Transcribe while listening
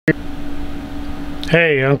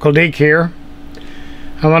Hey, Uncle Deke here.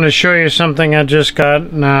 I want to show you something I just got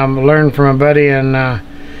and I learned from a buddy in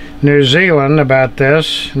New Zealand about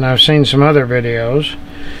this, and I've seen some other videos,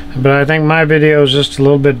 but I think my video is just a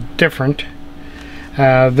little bit different.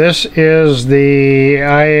 This is the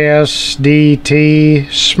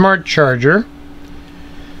iSDT Smart Charger,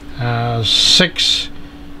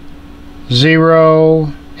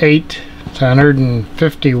 608, it's a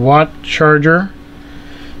 150 watt charger.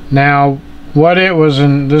 Now what it was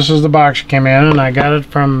in, this is the box it came in, and I got it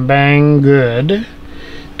from Bangood.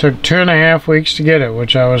 Took 2.5 weeks to get it,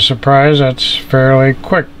 which I was surprised. That's fairly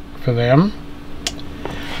quick for them.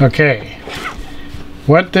 Okay,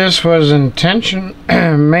 what this was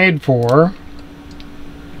made for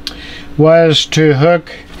was to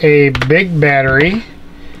hook a big battery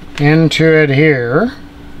into it here,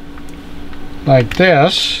 like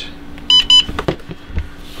this.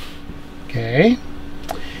 Okay.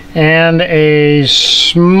 And a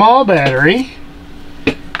small battery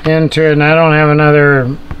into it, and I don't have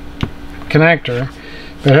another connector,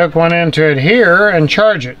 but hook one into it here and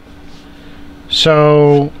charge it.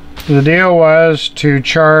 So the deal was to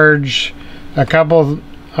charge a couple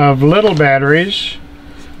of little batteries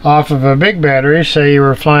off of a big battery. Say you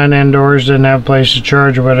were flying indoors, didn't have a place to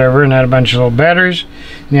charge or whatever, and had a bunch of little batteries,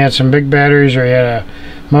 and you had some big batteries, or you had a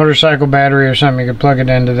motorcycle battery or something, you could plug it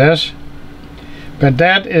into this. But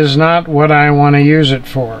that is not what I want to use it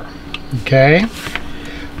for. Okay?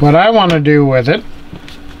 What I want to do with it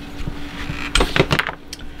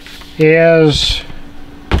is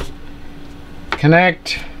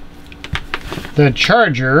connect the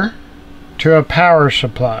charger to a power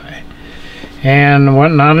supply. And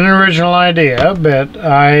what, not an original idea, but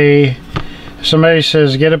somebody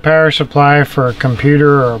says get a power supply for a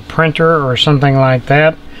computer or a printer or something like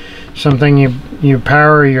that. Something you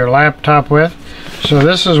power your laptop with. So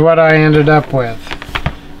this is what I ended up with.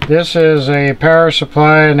 This is a power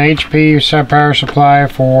supply, an HP power supply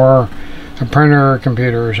for a printer or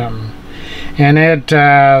computer or something. And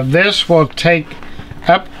this will take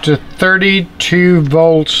up to 32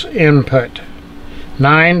 volts input.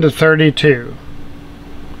 9 to 32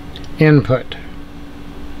 input.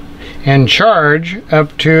 And charge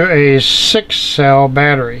up to a 6-cell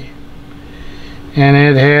battery. And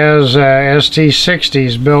it has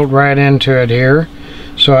ST60s built right into it here,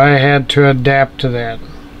 so I had to adapt to that.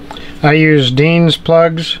 I use Dean's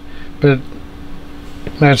plugs, but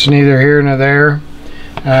that's neither here nor there.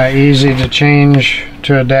 Easy to change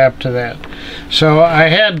to adapt to that. So I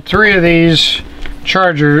had 3 of these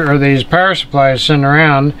these power supplies sitting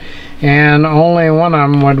around, and only one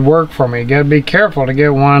of them would work for me. You gotta be careful to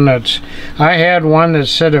get one I had one that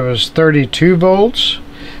said it was 32 volts.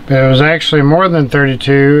 But it was actually more than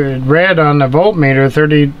 32. It read on the voltmeter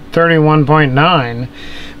 31.9,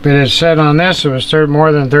 but it said on this it was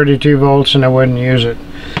more than 32 volts and I wouldn't use it.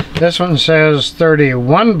 This one says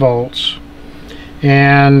 31 volts,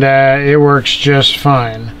 and it works just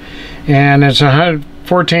fine. And it's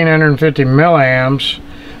 1450 milliamps.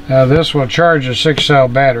 This will charge a 6-cell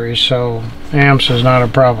battery, so amps is not a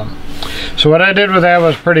problem. So what I did with that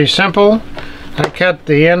was pretty simple. I cut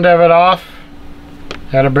the end of it off.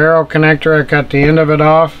 Had a barrel connector, I cut the end of it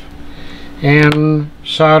off and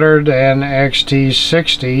soldered an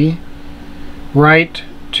XT60 right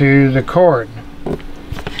to the cord.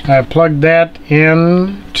 I plugged that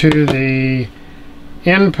in to the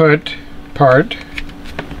input part,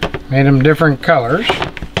 made them different colors.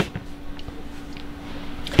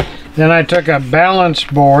 Then I took a balance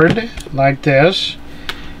board like this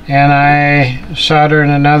and I soldered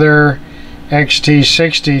another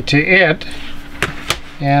XT60 to it.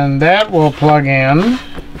 And that will plug in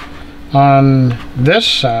on this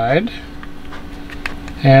side,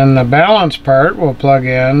 and the balance part will plug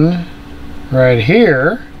in right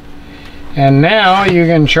here. And now you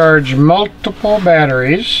can charge multiple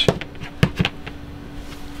batteries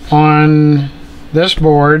on this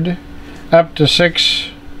board, up to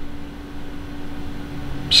 6-cell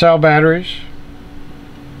batteries,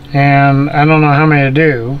 and I don't know how many to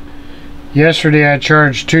do. Yesterday I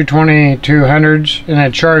charged 2 2200s, and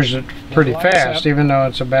it charged it pretty fast, even though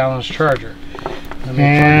it's a balanced charger.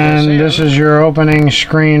 And this is your opening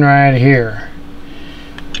screen right here.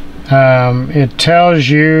 It tells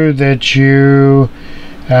you that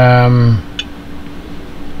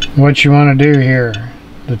what you want to do here.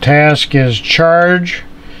 The task is charge,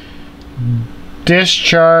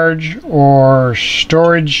 discharge, or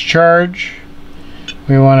storage charge.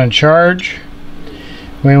 We want to charge.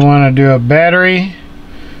 We want to do a battery.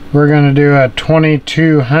 We're going to do a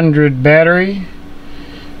 2200 battery.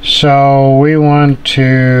 So we want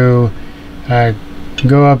to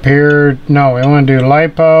go up here. No, we want to do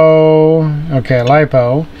LiPo. Okay,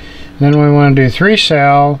 LiPo. Then we want to do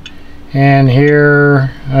 3-cell, and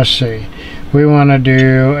here, let's see, we want to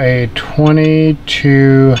do a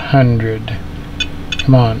 2200.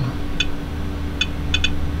 Come on.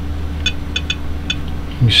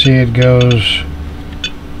 You see it goes,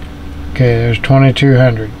 okay, there's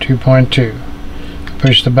 2200, 2.2.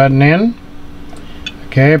 Push the button in.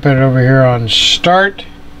 Okay, put it over here on start.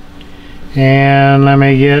 And let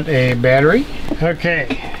me get a battery. Okay.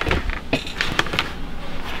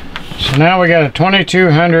 So now we got a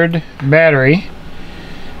 2200 battery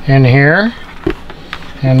in here.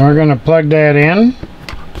 And we're going to plug that in.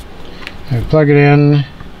 We plug it in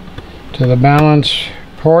to the balance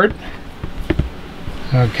port.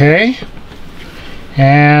 Okay.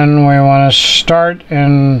 And we want to start,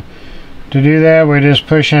 and to do that we just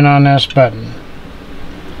push in on this button.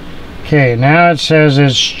 Okay, now it says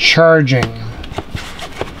it's charging.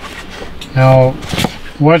 Now,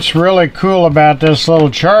 what's really cool about this little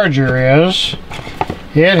charger is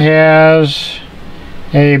it has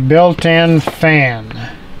a built-in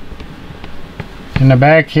fan. In the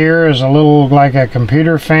back here is a little, like a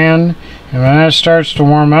computer fan, and when that starts to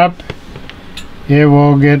warm up, it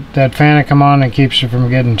will get that fan to come on and keeps it from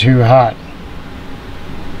getting too hot.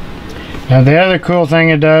 Now the other cool thing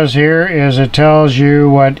it does here is it tells you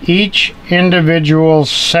what each individual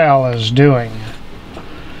cell is doing.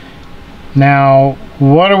 Now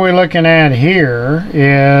what are we looking at here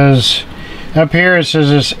is, up here it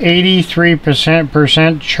says it's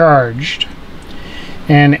 83% charged,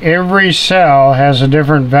 and every cell has a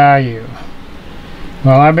different value.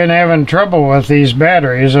 Well, I've been having trouble with these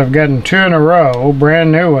batteries. I've gotten 2 in a row,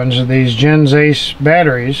 brand new ones, of these Gens Ace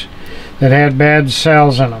batteries that had bad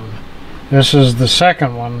cells in them. This is the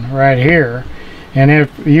second one right here, and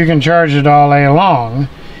if you can charge it all day long,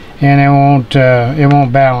 and it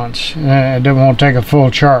won't balance. It won't take a full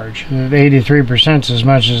charge. 83% is as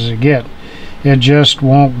much as it get. It just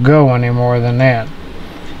won't go any more than that.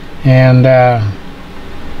 And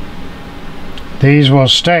these will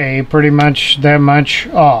stay pretty much that much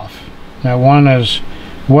off. That one is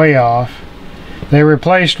way off. They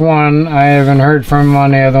replaced one. I haven't heard from them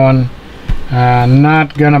on the other one.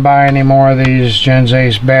 Not gonna buy any more of these Gens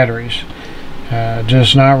Ace batteries.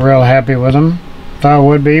 Just not real happy with them. Thought I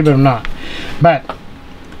would be, but I'm not. But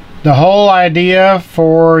the whole idea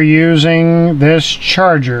for using this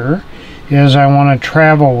charger is I want to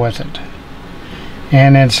travel with it,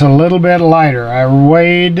 and it's a little bit lighter. I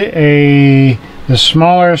weighed the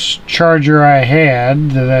smallest charger I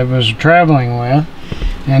had that I was traveling with,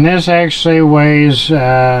 and this actually weighs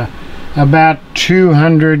about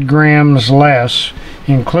 200 grams less,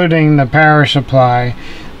 including the power supply,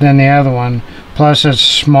 than the other one. Plus it's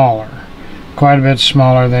smaller, quite a bit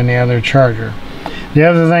smaller than the other charger. The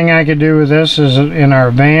other thing I could do with this is, in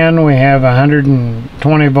our van we have a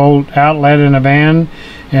 120 volt outlet in the van,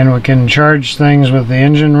 and we can charge things with the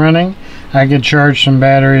engine running. I could charge some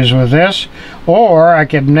batteries with this, or I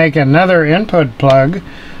could make another input plug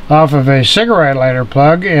off of a cigarette lighter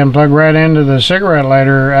plug and plug right into the cigarette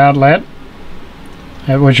lighter outlet,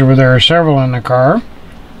 which there are several in the car,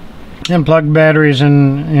 and plug batteries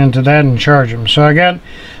into that and charge them. So I got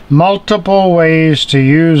multiple ways to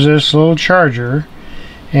use this little charger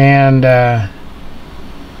and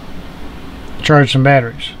charge some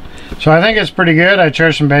batteries. So I think it's pretty good. I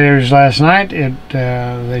charged some batteries last night.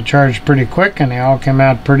 They charged pretty quick, and they all came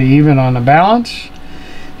out pretty even on the balance,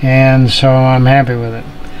 and so I'm happy with it.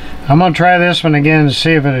 I'm going to try this one again to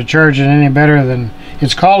see if it'll charge it any better than...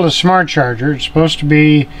 It's called a smart charger. It's supposed to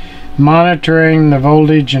be monitoring the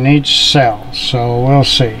voltage in each cell, so we'll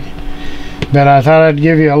see. But I thought I'd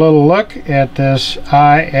give you a little look at this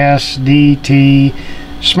iSDT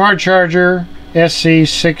smart charger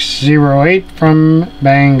SC608 from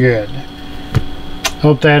Bangood.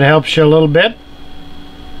 Hope that helps you a little bit.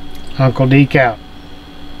 Uncle Deke out.